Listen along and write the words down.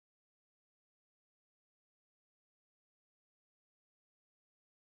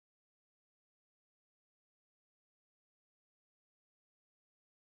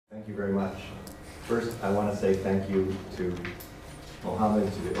Thank you very much. First, I want to say thank you to Mohammed,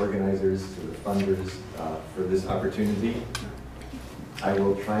 to the organizers, to the funders for this opportunity. I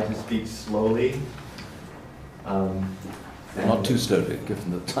will try to speak slowly. Not too slowly,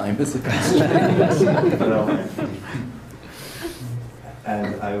 given the time is a constraint.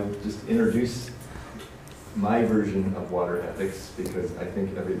 And I will just introduce my version of water ethics, because I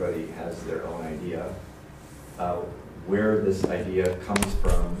think everybody has their own idea. Where this idea comes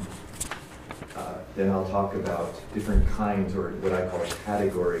from. Then I'll talk about different kinds, or what I call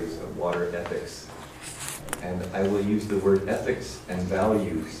categories, of water ethics. And I will use the word ethics and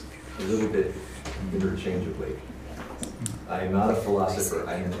values a little bit interchangeably. I'm not a philosopher,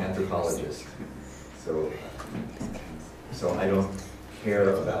 I'm an anthropologist. So I don't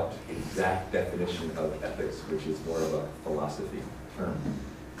care about exact definition of ethics, which is more of a philosophy term.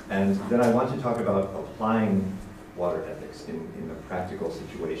 And then I want to talk about applying water ethics in the practical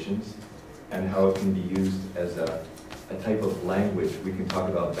situations, and how it can be used as a type of language. We can talk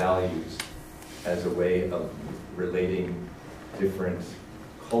about values as a way of relating different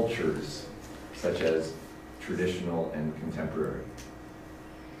cultures, such as traditional and contemporary.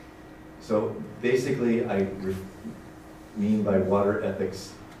 So basically, I mean by water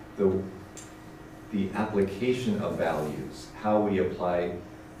ethics the application of values, how we apply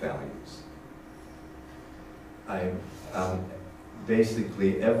values.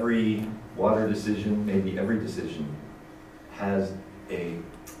 Basically, every water decision, maybe every decision, has a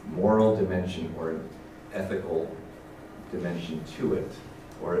moral dimension or an ethical dimension to it,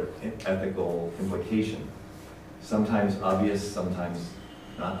 or an ethical implication. Sometimes obvious, sometimes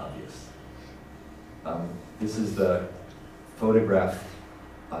not obvious. This is the photograph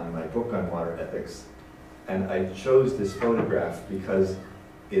on my book on water ethics, and I chose this photograph because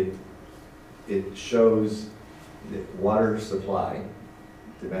it shows the water supply,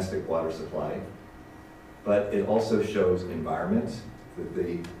 domestic water supply, but it also shows environment, that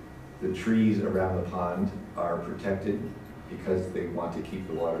the trees around the pond are protected because they want to keep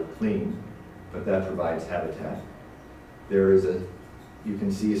the water clean, but that provides habitat. There is you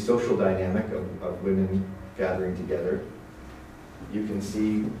can see a social dynamic of women gathering together. You can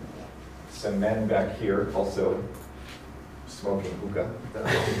see some men back here also smoking hookah.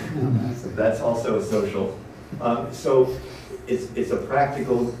 That's also social. So it's a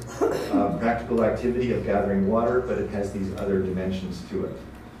practical activity of gathering water, but it has these other dimensions to it.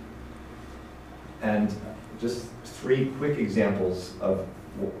 And just 3 quick examples of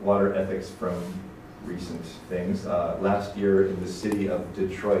water ethics from recent things. Last year in the city of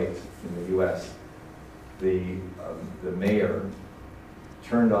Detroit in the US, the mayor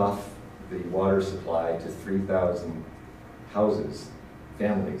turned off the water supply to 3,000 houses,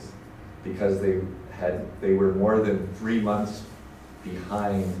 families, because they were more than 3 months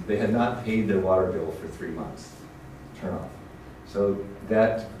behind. They had not paid their water bill for 3 months. Turn off. So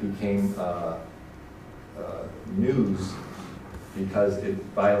that became news because it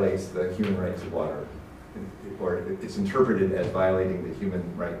violates the human right to water, or it's interpreted as violating the human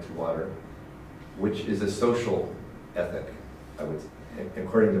right to water, which is a social ethic, I would,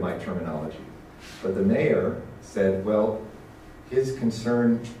 according to my terminology. But the mayor said, well, his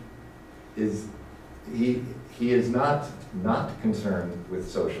concern is he is not concerned with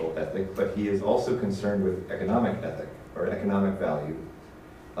social ethic, but he is also concerned with economic ethic, or economic value,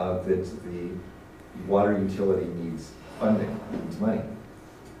 that the water utility needs funding, needs money.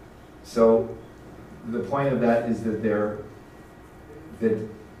 So the point of that is that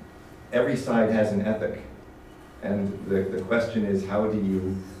every side has an ethic, and the question is, how do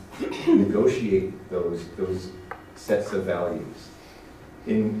you negotiate those sets of values?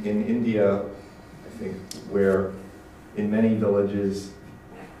 In India, I think, where in many villages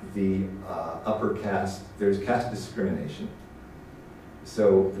the upper caste, there's caste discrimination.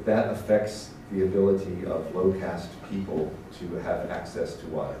 So that affects the ability of low caste people to have access to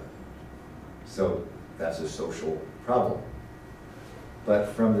water. So that's a social problem. But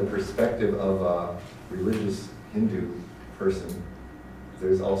from the perspective of a religious Hindu person,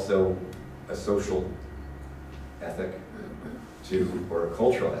 there's also a social ethic or a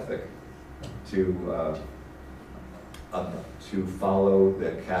cultural ethic to follow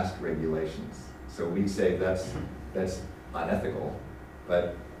the caste regulations. So we say that's unethical,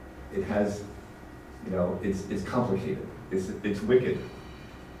 but it has, it's complicated. It's wicked.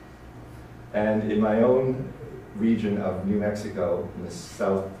 And in my own region of New Mexico, in the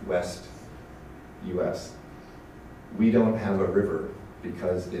southwest US, we don't have a river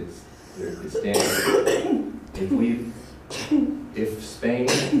because it's damaged. If Spain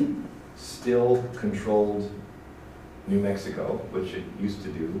still controlled New Mexico, which it used to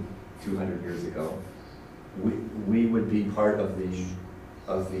do 200 years ago, we would be part of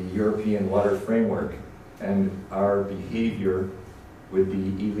the European water framework, and our behavior would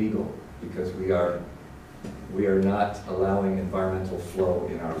be illegal because we are not allowing environmental flow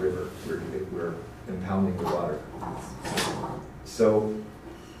in our river. We're impounding the water. So,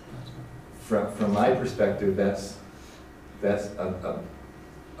 from my perspective, that's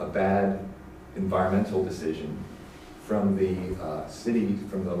a bad environmental decision. From the city,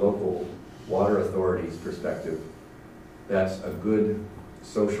 from the local water authorities' perspective, that's a good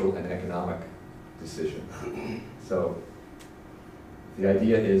social and economic decision. So the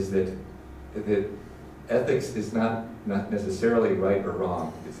idea is that ethics is not necessarily right or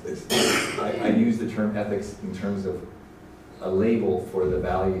wrong. I use the term ethics in terms of a label for the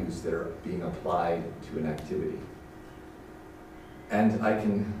values that are being applied to an activity. And I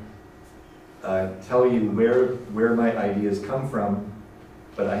can tell you where my ideas come from,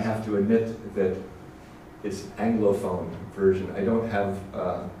 but I have to admit that it's Anglophone version. I don't have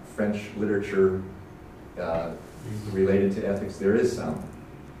French literature related to ethics. There is some.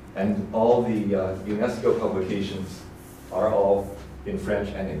 And all the UNESCO publications are all in French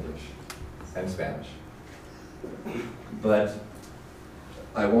and English and Spanish. But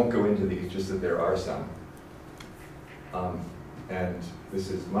I won't go into these, just that there are some. And this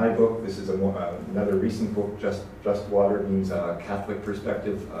is my book. This is another recent book, Just Water. It means a Catholic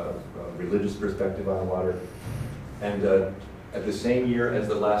perspective, a religious perspective on water. And at the same year as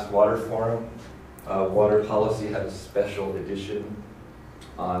the last Water Forum, Water Policy had a special edition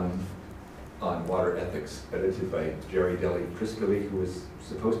on water ethics, edited by Jerry Deli Priscoli, who was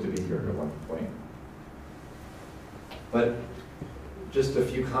supposed to be here at one point. But just a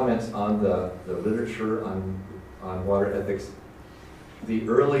few comments on the literature on water ethics. The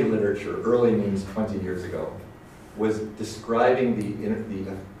early literature, early means 20 years ago, was describing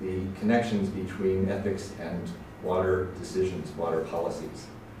the connections between ethics and water decisions, water policies.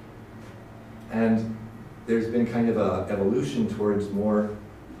 And there's been kind of an evolution towards more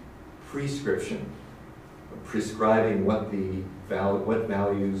prescription, prescribing what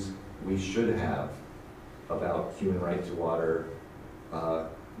values we should have about human right to water,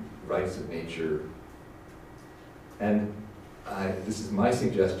 rights of nature. And this is my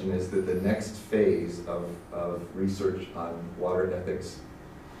suggestion, is that the next phase of research on water ethics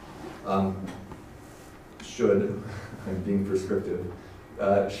should, I'm being prescriptive,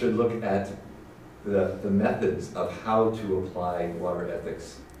 should look at the methods of how to apply water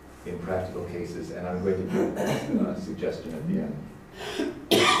ethics in practical cases, and I'm going to give a suggestion at the end.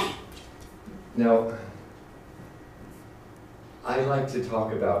 Now, I like to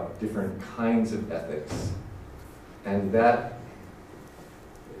talk about different kinds of ethics, and that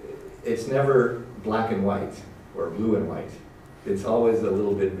it's never black and white or blue and white. It's always a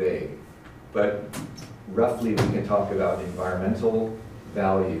little bit vague. But roughly, we can talk about environmental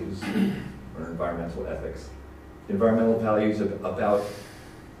values or environmental ethics. Environmental values about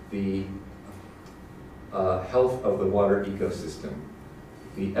the health of the water ecosystem,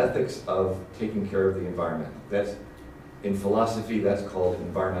 the ethics of taking care of the environment. That's, in philosophy, that's called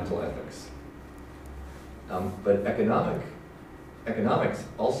environmental ethics. But economics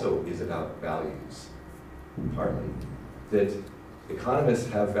also is about values, partly. That economists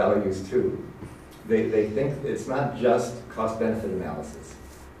have values too. They think it's not just cost-benefit analysis,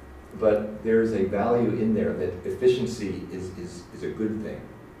 but there's a value in there that efficiency is a good thing,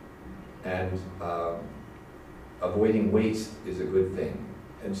 and avoiding waste is a good thing.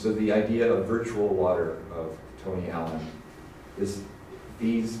 And so the idea of virtual water of Tony Allen is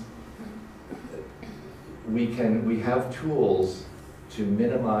we have tools to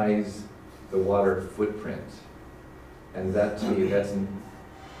minimize the water footprint. And that, to me,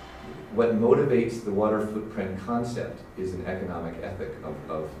 what motivates the water footprint concept is an economic ethic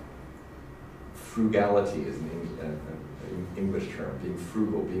of frugality, is an English term, being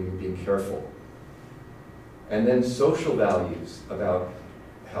frugal, being careful. And then social values about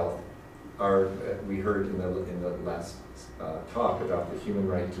health are, we heard in the last talk about the human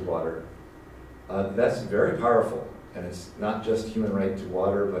right to water. That's very powerful, and it's not just human right to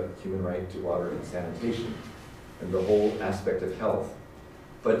water, but human right to water and sanitation, and the whole aspect of health.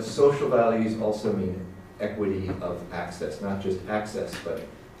 But social values also mean equity of access, not just access, but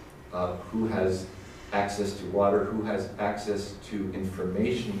who has access to water, who has access to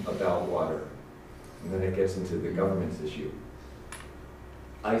information about water. And then it gets into the government's issue.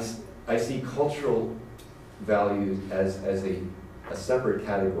 I see cultural values as a separate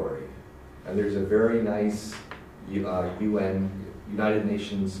category. And there's a very nice United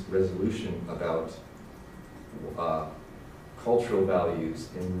Nations resolution about cultural values.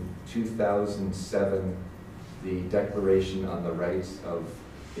 In 2007, the Declaration on the Rights of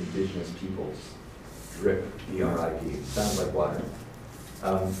Indigenous Peoples, DRIP, D-R-I-P, sounds like water.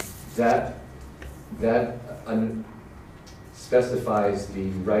 That specifies the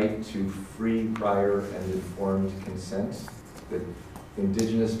right to free, prior, and informed consent. That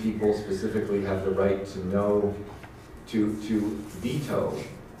indigenous people specifically have the right to know, to veto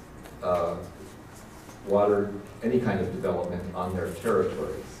water, any kind of development on their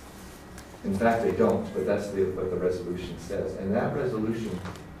territories. In fact, they don't, but that's what the resolution says. And that resolution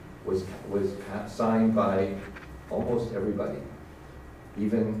was signed by almost everybody.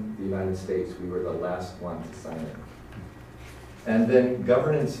 Even the United States, we were the last one to sign it. And then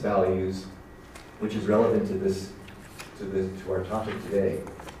governance values, which is relevant to our topic today,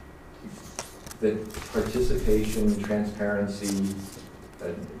 that participation, transparency,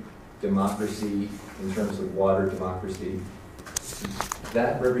 democracy, in terms of water democracy,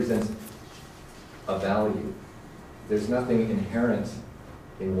 that represents a value. There's nothing inherent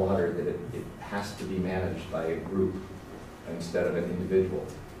in water that it has to be managed by a group instead of an individual.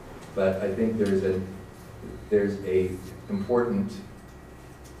 But I think there's a important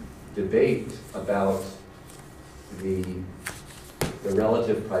debate about the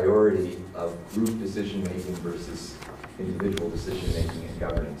relative priority of group decision-making versus individual decision-making in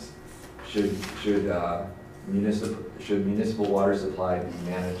governance. Should municipal water supply be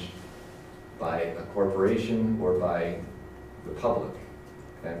managed by a corporation or by the public?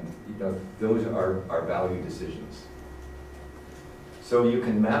 And those are our value decisions. So you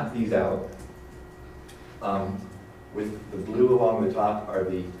can map these out. With the blue along the top are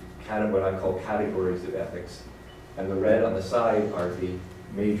the what I call categories of ethics, and the red on the side are the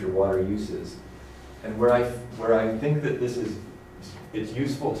major water uses. And where I think that it's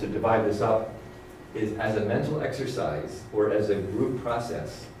useful to divide this up is as a mental exercise or as a group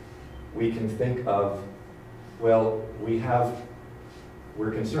process. We can think of, well,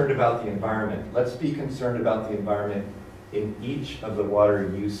 we're concerned about the environment. Let's be concerned about the environment in each of the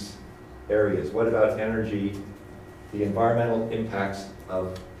water use areas. What about energy? The environmental impacts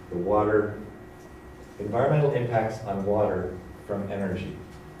of the water, environmental impacts on water from energy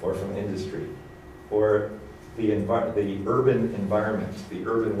or from industry, or the urban environment, the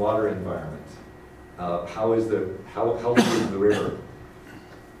urban water environment. How healthy is the river?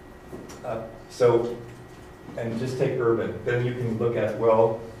 And just take urban. Then you can look at,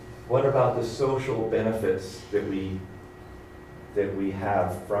 well, what about the social benefits that we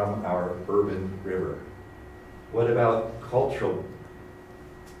have from our urban river? What about cultural,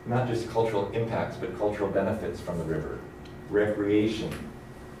 not just cultural impacts, but cultural benefits from the river? Recreation,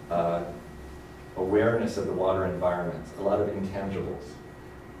 awareness of the water environment, a lot of intangibles.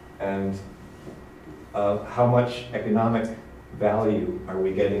 And how much economic value are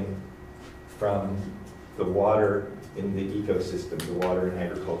we getting from the water in the ecosystem, the water in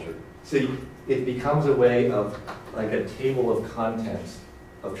agriculture? So it becomes a way of, like a table of contents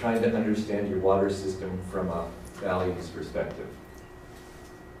of trying to understand your water system from a values perspective.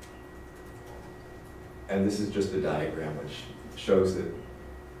 And this is just a diagram which shows that,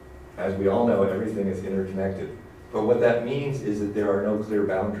 as we all know, everything is interconnected. But what that means is that there are no clear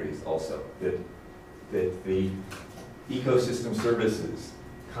boundaries also, that the ecosystem services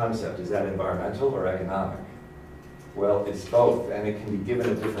concept, is that environmental or economic? Well, it's both, and it can be given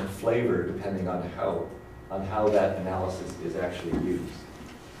a different flavor depending on how that analysis is actually used.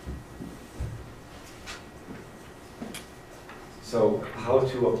 So how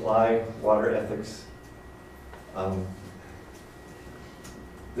to apply water ethics?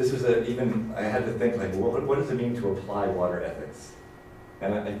 This was I had to think, like, what does it mean to apply water ethics?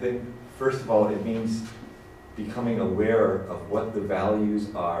 And I think, first of all, it means becoming aware of what the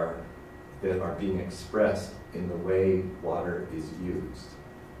values are that are being expressed in the way water is used.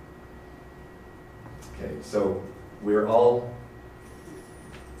 Okay, so we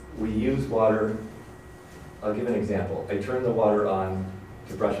use water. I'll give an example. I turn the water on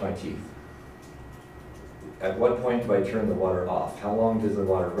to brush my teeth. At what point do I turn the water off? How long does the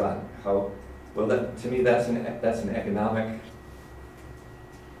water run? Well, to me, that's an economic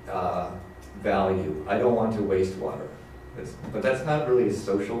value. I don't want to waste water. But that's not really a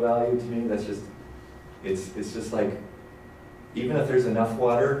social value to me. That's just, it's just like, even if there's enough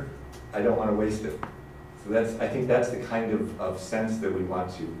water, I don't want to waste it. So I think that's the kind of sense that we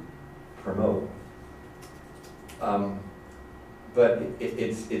want to promote. But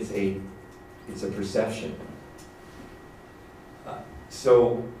it's a perception.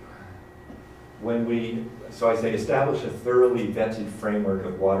 So so I say establish a thoroughly vetted framework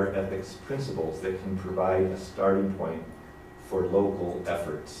of water ethics principles that can provide a starting point for local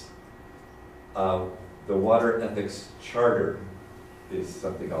efforts. The Water Ethics Charter is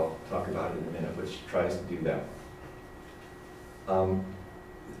something I'll talk about in a minute, which tries to do that.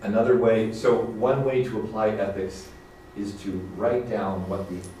 Another way, so one way to apply ethics is to write down what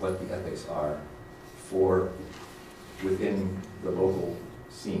the ethics are for within the local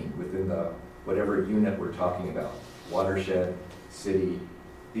scene, within the whatever unit we're talking about, watershed, city.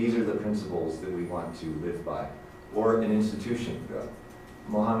 These are the principles that we want to live by, or an institution.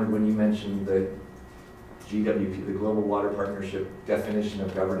 Mohammed, when you mentioned the GWP, the Global Water Partnership definition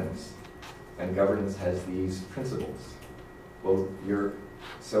of governance, and governance has these principles. Well,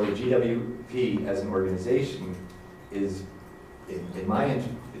 so GWP as an organization is, in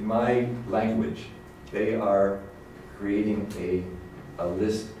my language, they are creating a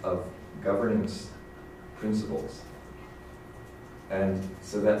list of governance principles. And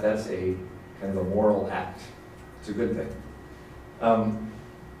so that's a kind of a moral act. It's a good thing.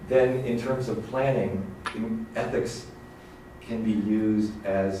 Then in terms of planning, ethics can be used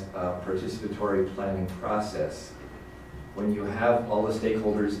as a participatory planning process. When you have all the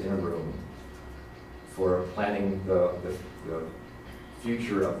stakeholders in a room for planning the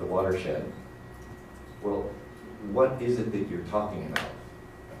future of the watershed, well, what is it that you're talking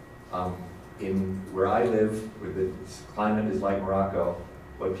about? In where I live, where the climate is like Morocco,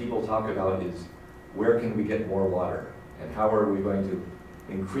 what people talk about is where can we get more water, and how are we going to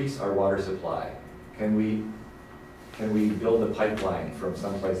increase our water supply? Can we build a pipeline from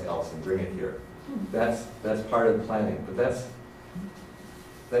someplace else and bring it here? That's part of the planning, but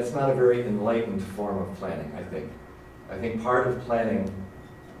that's not a very enlightened form of planning, I think. I think part of planning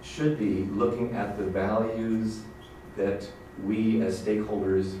should be looking at the values that we as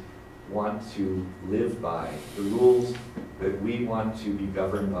stakeholders want to live by, the rules that we want to be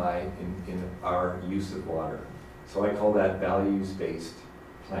governed by in our use of water. So I call that values-based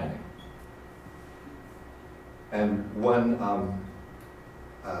planning. And one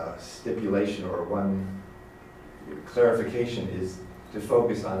stipulation or one clarification is to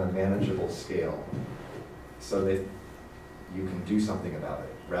focus on a manageable scale so that you can do something about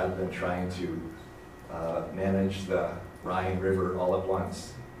it, rather than trying to manage the Rhine River all at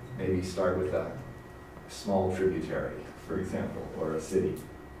once. Maybe start with a small tributary, for example, or a city.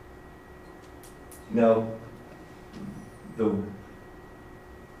 Now,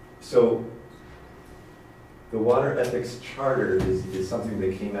 so the Water Ethics Charter is something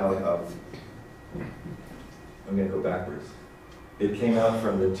that came out of, I'm going to go backwards. It came out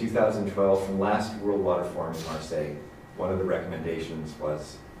from the 2012, from last World Water Forum in Marseille. One of the recommendations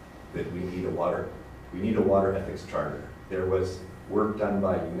was that we need a water ethics charter. There was work done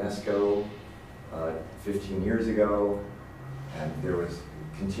by UNESCO 15 years ago, and there was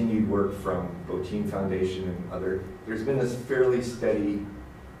continued work from Botín Foundation and other. There's been this fairly steady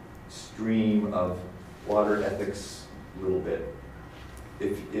stream of water ethics a little bit.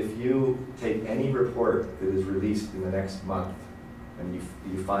 If you take any report that is released in the next month, and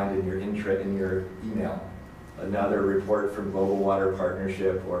you find in your email another report from Global Water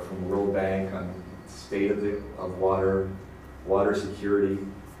Partnership or from World Bank on state of water security,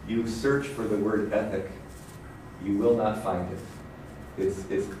 you search for the word ethic, you will not find it. It's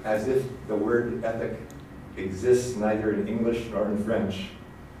as if the word ethic exists neither in English nor in French.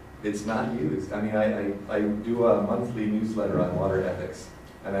 It's not used. I mean, I do a monthly newsletter on water ethics,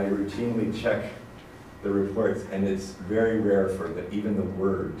 and I routinely check the reports, and it's very rare for even the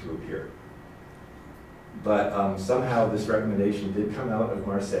word to appear. But somehow this recommendation did come out of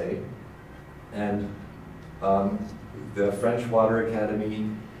Marseille, and the French Water Academy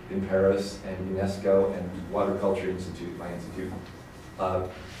in Paris and UNESCO and Water Culture Institute, my institute,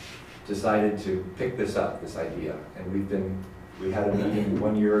 decided to pick this up, this idea. And we had a meeting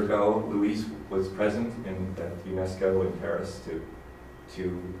 1 year ago. Louise was present at UNESCO in Paris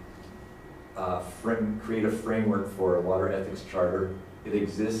to create a framework for a water ethics charter. It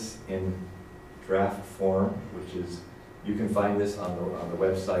exists in draft form, which is, you can find this on the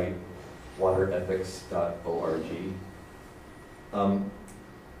website waterethics.org.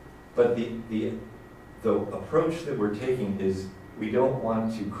 But the approach that we're taking is we don't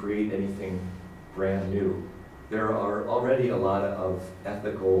want to create anything brand new. There are already a lot of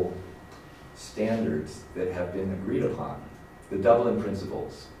ethical standards that have been agreed upon. The Dublin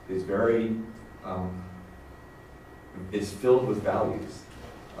Principles is is filled with values.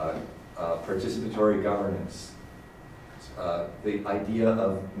 Participatory governance, the idea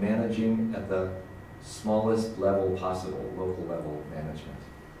of managing at the smallest level possible, local level management.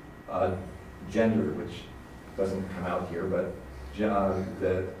 gender, which doesn't come out here, but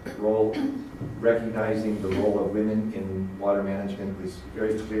the role, recognizing the role of women in water management was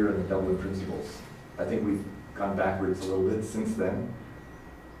very clear in the Dublin Principles. I think we've gone backwards a little bit since then.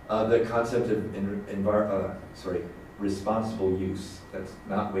 The concept of responsible use, that's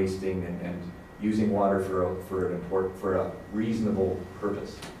not wasting and using water for a reasonable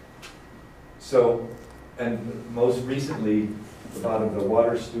purpose. So, and most recently, the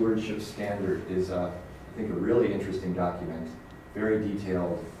Water Stewardship Standard is, I think, a really interesting document, very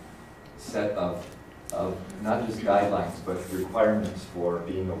detailed set of not just guidelines, but requirements for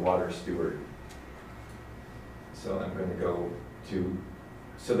being a water steward. So I'm going to go to,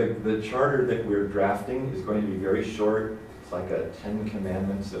 so the charter that we're drafting is going to be very short. It's like a 10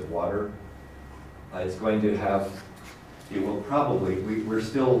 Commandments of water. It's going to have, it will probably, we're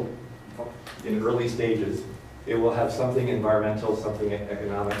still in early stages. It will have something environmental, something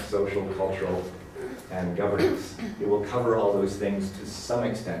economic, social, cultural, and governance. It will cover all those things to some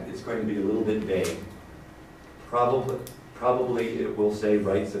extent. It's going to be a little bit vague. Probably it will say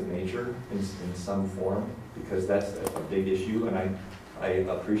rights of nature in some form, because that's a big issue, and I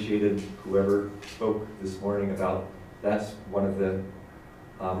appreciated whoever spoke this morning about, that's one of the,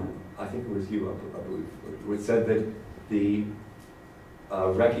 I think it was you, I believe, who said that the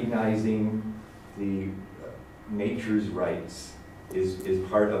recognizing the nature's rights is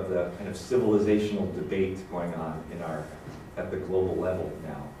part of the kind of civilizational debate going on at the global level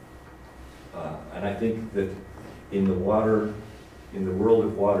now. And I think that in the world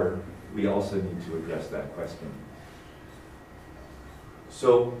of water, we also need to address that question.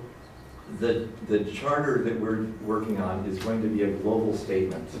 So the charter that we're working on is going to be a global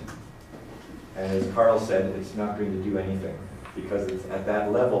statement. And as Carl said, it's not going to do anything, because it's at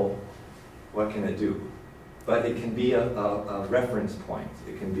that level, what can it do? But it can be a reference point.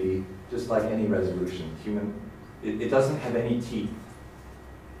 It can be just like any resolution. It doesn't have any teeth.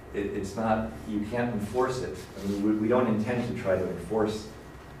 It's not, you can't enforce it. I mean, we don't intend to try to enforce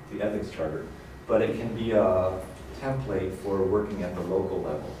the ethics charter, but it can be a template for working at the local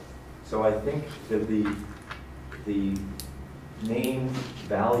level. So I think that the main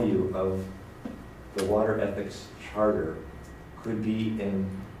value of the water ethics charter could be in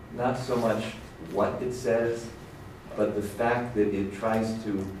not so much what it says, but the fact that it tries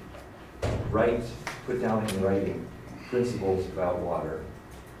to put down in writing principles about water,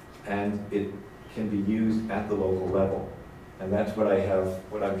 and it can be used at the local level. And that's what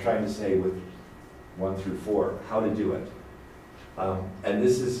I'm trying to say with 1 through 4, how to do it. And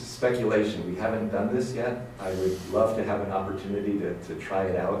this is speculation. We haven't done this yet. I would love to have an opportunity to try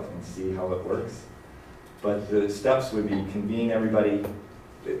it out and see how it works. But the steps would be convene everybody.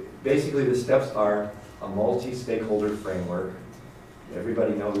 Basically, the steps are a multi-stakeholder framework.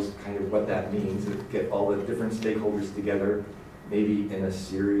 Everybody knows kind of what that means. Get all the different stakeholders together, maybe in a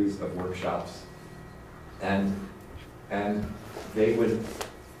series of workshops. And they would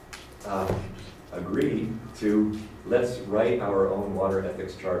agree to, let's write our own water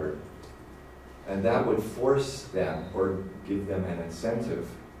ethics charter. And that would force them, or give them an incentive,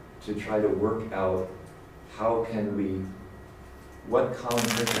 to try to work out what common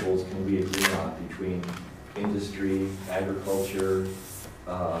principles can we agree on between industry, agriculture,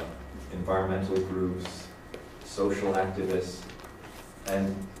 environmental groups, social activists,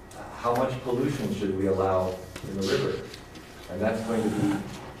 and how much pollution should we allow in the river? And that's going to be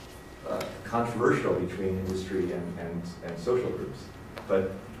controversial between industry and social groups.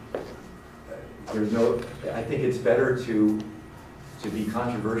 But I think it's better to be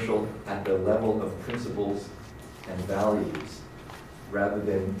controversial at the level of principles and values rather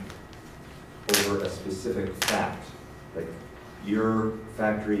than over a specific fact. Like, your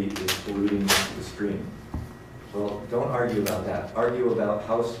factory is polluting the stream. Well, don't argue about that. Argue about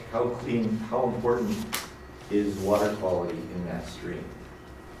how clean, how important is water quality in that stream.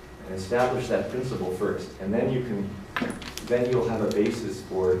 And establish that principle first. And then you'll have a basis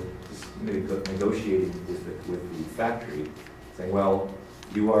for negotiating with the factory, saying, well,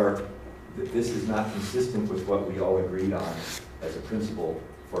 this is not consistent with what we all agreed on as a principle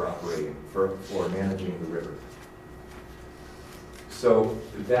for operating, for managing the river. So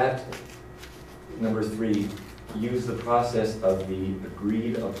that, number 3, use the process of the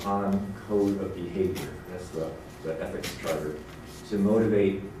agreed upon code of behavior, that's the ethics charter, to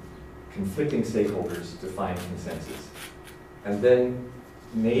motivate conflicting stakeholders to find consensus. And then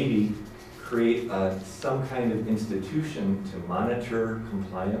maybe create some kind of institution to monitor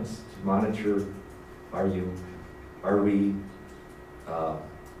compliance, to monitor, are we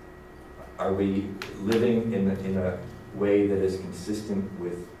living in a way that is consistent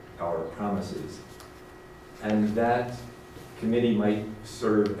with our promises. And that committee might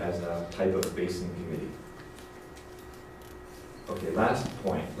serve as a type of basin committee. Okay, last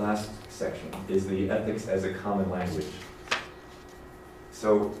point, last section, is the ethics as a common language.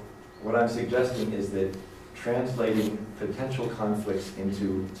 So what I'm suggesting is that translating potential conflicts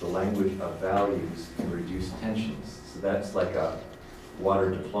into the language of values can reduce tensions. So that's like a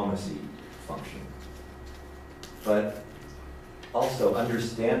water diplomacy function. But also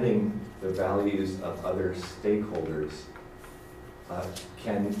understanding the values of other stakeholders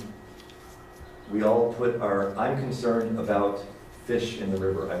we all put I'm concerned about fish in the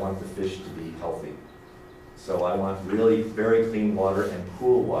river. I want the fish to be healthy. So I want really very clean water and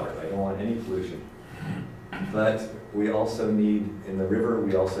cool water. I don't want any pollution. But we also need, in the river,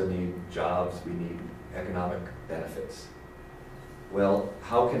 we also need jobs, we need economic benefits. Well,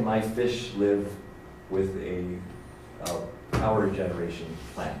 how can my fish live with a power generation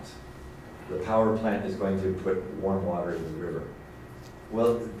plant? The power plant is going to put warm water in the river.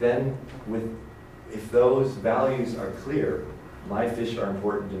 Well, then, if those values are clear, my fish are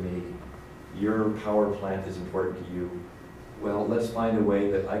important to me, your power plant is important to you, well, let's find a way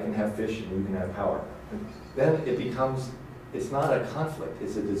that I can have fish and you can have power. And then it becomes, it's not a conflict,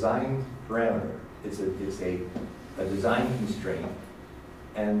 it's a design parameter. It's a design constraint,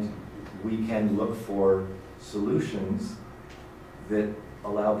 and we can look for solutions that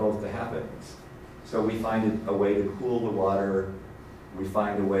allow both to happen. So we find a way to cool the water, we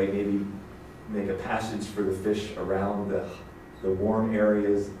find a way, maybe make a passage for the fish around the warm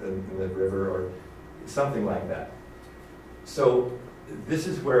areas in the river, or something like that. So this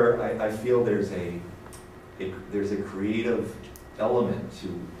is where I feel there's a creative element to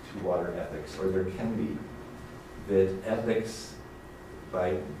water ethics, or there can be, that ethics,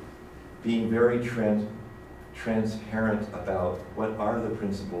 by being very transparent about what are the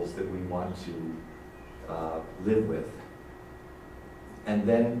principles that we want to live with. And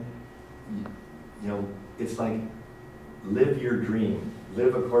then, you know, it's like, live your dream.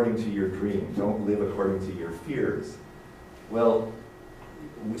 Live according to your dream. Don't live according to your fears. Well,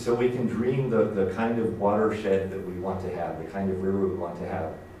 so we can dream the kind of watershed that we want to have, the kind of river we want to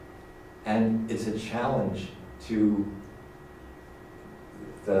have. And it's a challenge to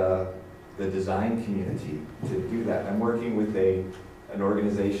the design community to do that. I'm working with an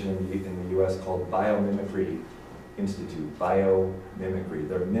organization in the US called Biomimicry Institute, Biomimicry.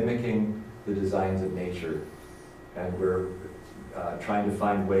 They're mimicking the designs of nature, and we're trying to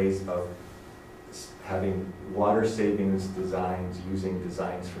find ways of having water savings designs using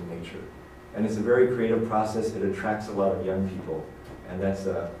designs from nature. And it's a very creative process. It attracts a lot of young people, and that's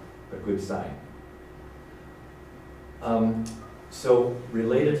a good sign. So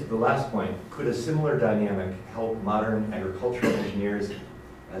related to the last point, could a similar dynamic help modern agricultural engineers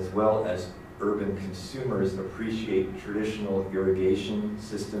as well as urban consumers appreciate traditional irrigation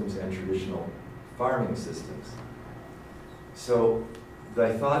systems and traditional farming systems? So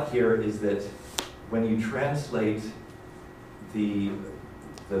the thought here is that when you translate the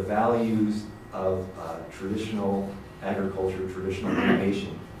values of traditional agriculture, traditional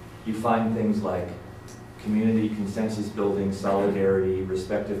irrigation, you find things like community consensus building, solidarity,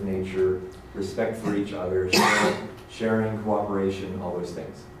 respect of nature, respect for each other, sharing, cooperation, all those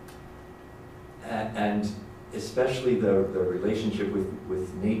things. And especially the relationship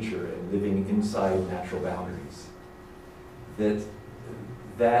with nature and living inside natural boundaries.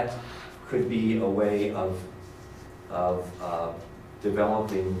 That could be a way of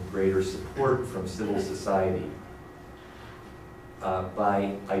developing greater support from civil society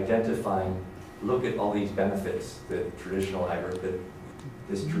by identifying, look at all these benefits that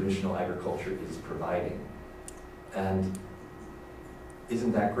this traditional agriculture is providing. And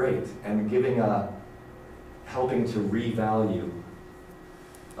isn't that great? And helping to revalue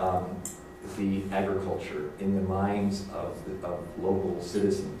the agriculture in the minds of local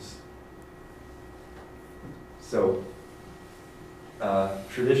citizens. So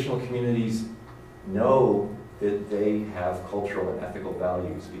traditional communities know that they have cultural and ethical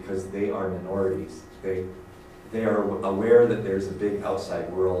values because they are minorities. They are aware that there's a big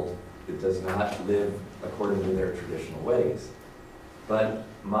outside world that does not live according to their traditional ways. But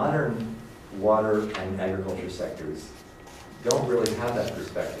modern water and agriculture sectors don't really have that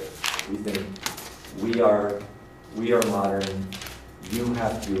perspective. We think we are modern,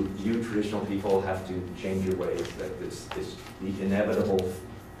 you traditional people have to change your ways, that this is the inevitable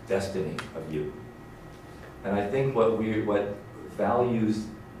destiny of you. And I think what the values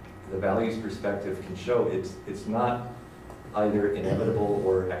perspective can show, it's not either inevitable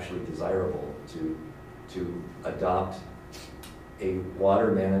or actually desirable to adopt a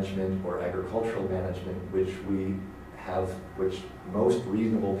water management or agricultural management which most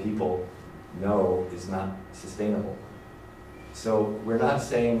reasonable people know is not sustainable. So we're not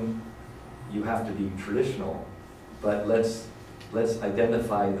saying you have to be traditional, but let's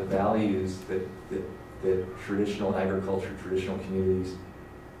identify the values that traditional agriculture, traditional communities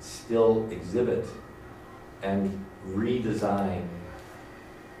still exhibit, and redesign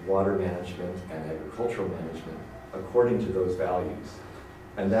water management and agricultural management according to those values.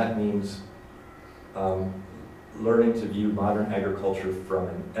 And that means learning to view modern agriculture from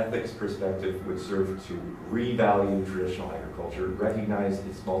an ethics perspective would serve to revalue traditional agriculture, recognize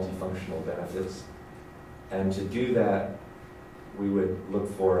its multifunctional benefits, and to do that, we would look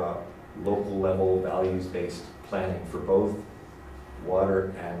for a local level values-based planning for both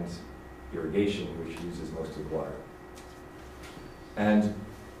water and irrigation, which uses most of the water. And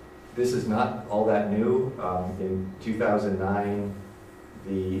this is not all that new. In 2009,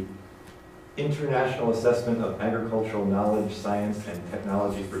 the International Assessment of Agricultural Knowledge, Science, and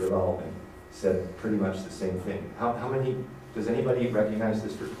Technology for Development said pretty much the same thing. How many, does anybody recognize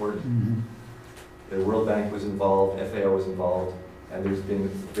this report? Mm-hmm. The World Bank was involved, FAO was involved, and there's been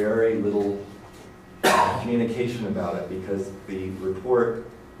very little communication about it because the report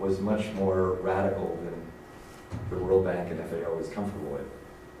was much more radical than the World Bank and FAO was comfortable with.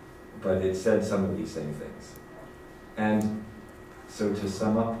 But it said some of these same things. And so to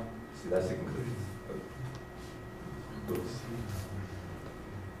sum up, see, that's the conclusion. Oops.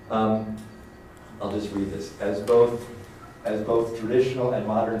 I'll just read this. As both traditional and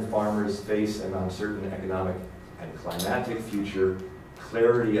modern farmers face an uncertain economic and climatic future,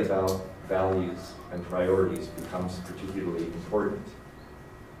 clarity about values and priorities becomes particularly important.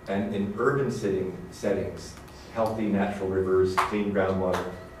 And in urban settings, healthy natural rivers, clean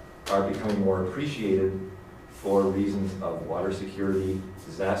groundwater are becoming more appreciated for reasons of water security,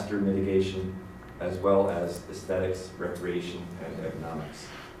 disaster mitigation, as well as aesthetics, recreation, and economics.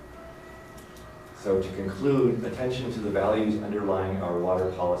 So to conclude, attention to the values underlying our water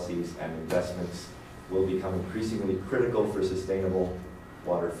policies and investments will become increasingly critical for sustainable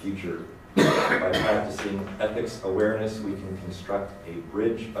water future. By practicing ethics awareness, we can construct a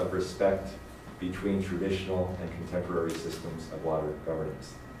bridge of respect between traditional and contemporary systems of water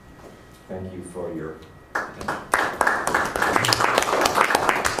governance. Thank you for your attention.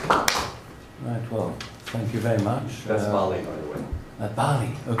 Right, well, thank you very much. That's Bali, by the way. Bali,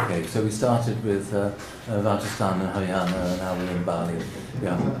 okay, so we started with Rajasthan and Haryana, and now we're in Bali.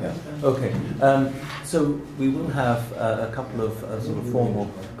 Yeah. Okay, so we will have a couple of sort of formal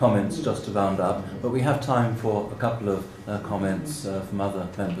comments just to round up, but we have time for a couple of comments from other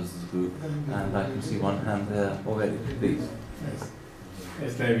members of the group, and I can see one hand there already, please.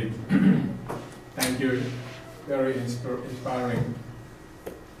 Yes, David. Thank you. Very inspiring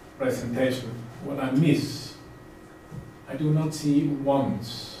presentation. What I miss, I do not see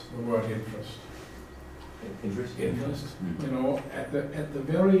once the word interest. Interest? Mm-hmm. You know, at the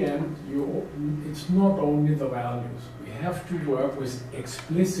very end, it's not only the values. We have to work with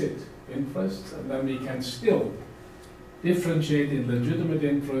explicit interests, and then we can still differentiate in legitimate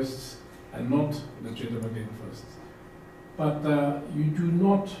interests and not legitimate interests. But you do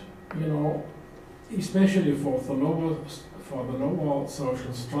not, you know, especially for the lower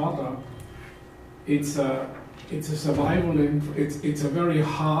social strata, it's a survival it's a very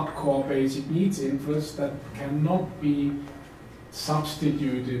hardcore basic needs interest that cannot be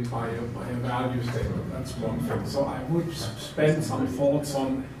substituted by a value statement. That's one thing. So I would spend some thoughts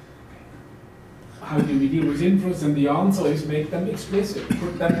on how do we deal with interests, and the answer is make them explicit,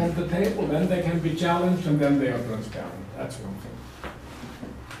 put them on the table, then they can be challenged, and then they are transparent. That's one thing.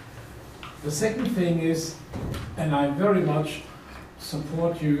 The second thing is, and I very much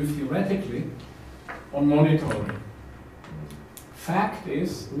support you theoretically on monitoring. Fact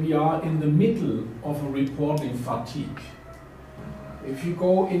is, we are in the middle of a reporting fatigue. If you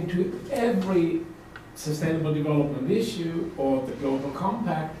go into every sustainable development issue or the Global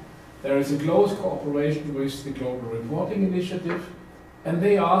Compact, there is a close cooperation with the Global Reporting Initiative, and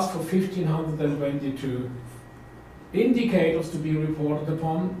they ask for 1,522 indicators to be reported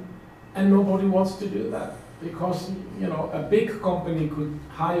upon, and nobody wants to do that because, you know, a big company could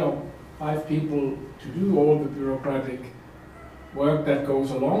hire 5 people to do all the bureaucratic work that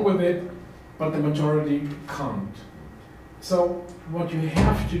goes along with it, but the majority can't. So what you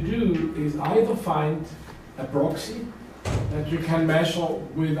have to do is either find a proxy that you can measure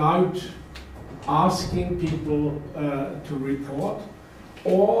without asking people to report,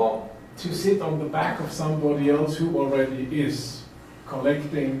 or to sit on the back of somebody else who already is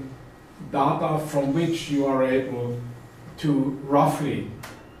collecting data from which you are able to roughly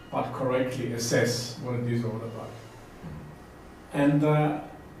but correctly assess what it is all about. And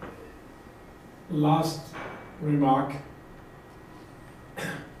last remark,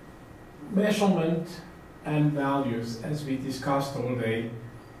 measurement and values, as we discussed all day,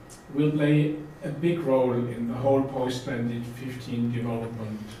 will play a big role in the whole post-2015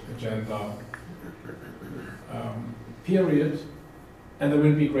 development agenda period, and there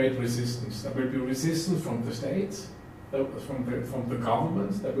will be great resistance. There will be resistance from the states, from the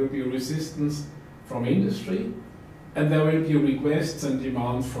governments, there will be resistance from industry, and there will be requests and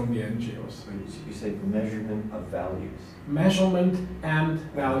demands from the NGOs. You say measurement of values. Measurement and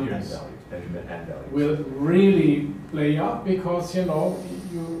values. And values. Measurement and values. Will really play up, because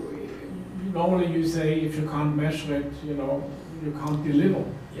normally you say if you can't measure it, you can't deliver.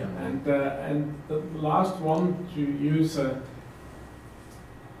 Yeah. And the last one to use a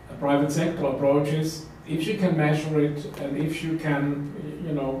private sector approach is, if you can measure it and if you can,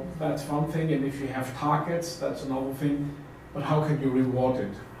 that's one thing, and if you have targets, that's another thing, but how can you reward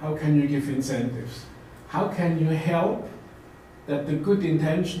it? How can you give incentives? How can you help that the good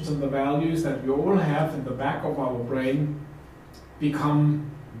intentions and the values that we all have in the back of our brain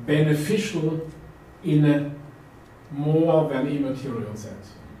become beneficial in a more than immaterial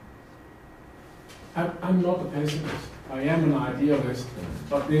sense? I'm not a pessimist. I am an idealist,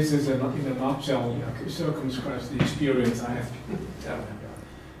 but this is, in a nutshell, circumscribes the experience I have.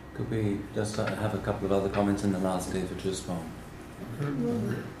 Could we just have a couple of other comments and then ask David to respond?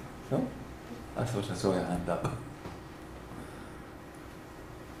 No? I thought I saw your hand up.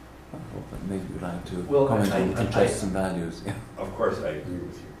 Maybe you'd like to comment on interests and values. Yeah. Of course, I agree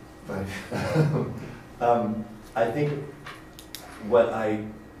with you. But I think what I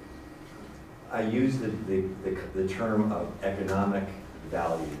use the term of economic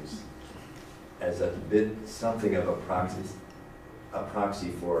values as a bit something of a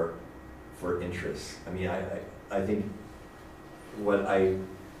proxy for interests. I mean, I think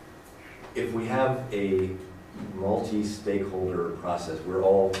if we have a multi-stakeholder process, we're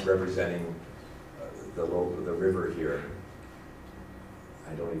all representing the river here.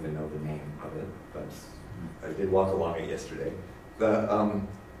 I don't even know the name of it, but I did walk along it yesterday.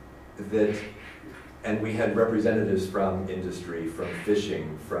 And we had representatives from industry, from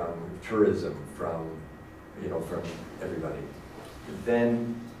fishing, from tourism, from everybody.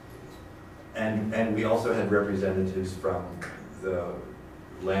 Then, and we also had representatives from the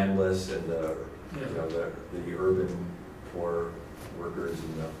landless and the urban poor workers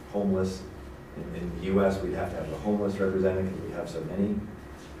and the homeless. In the U.S., we'd have to have the homeless represented because we have so many.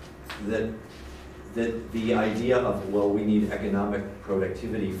 That the idea of, well, we need economic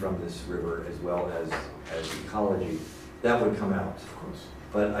productivity from this river as well as ecology, that would come out, of course.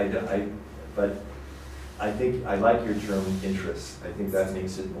 But I think I like your term interests. I think that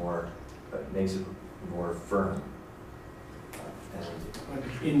makes it more firm. But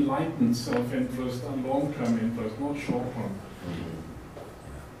enlightened self-interest and long-term interest, not short-term.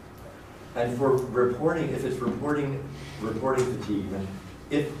 And for reporting, if it's reporting fatigue,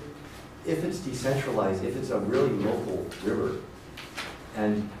 if it's decentralized, if it's a really local river,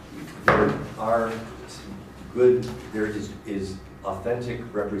 and there is authentic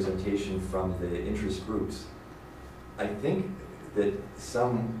representation from the interest groups, I think that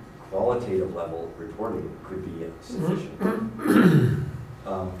some qualitative level reporting could be sufficient.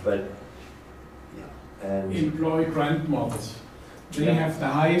 But yeah, and employ grandmothers. They have the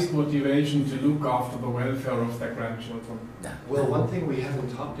highest motivation to look after the welfare of their grandchildren. Well, one thing we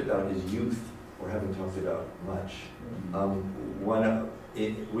haven't talked about is youth, or haven't talked about much.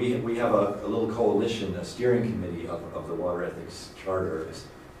 We have a little coalition, a steering committee of the Water Ethics Charter,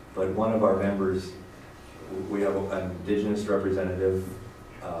 but one of our members, we have an indigenous representative,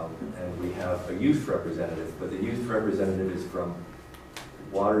 and we have a youth representative, but the youth representative is from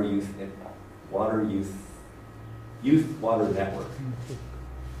Youth Water Network,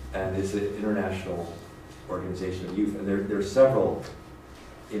 and it's an international organization of youth, and there are several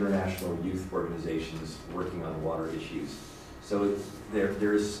international youth organizations working on water issues. So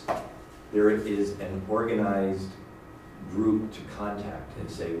there is an organized group to contact and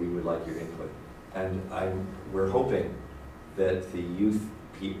say, we would like your input, and we're hoping that the youth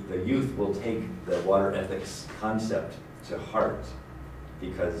will take the water ethics concept to heart,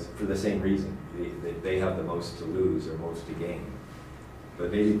 because for the same reason, they have the most to lose or most to gain.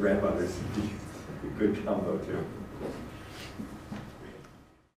 But maybe grandmothers would be a good combo too.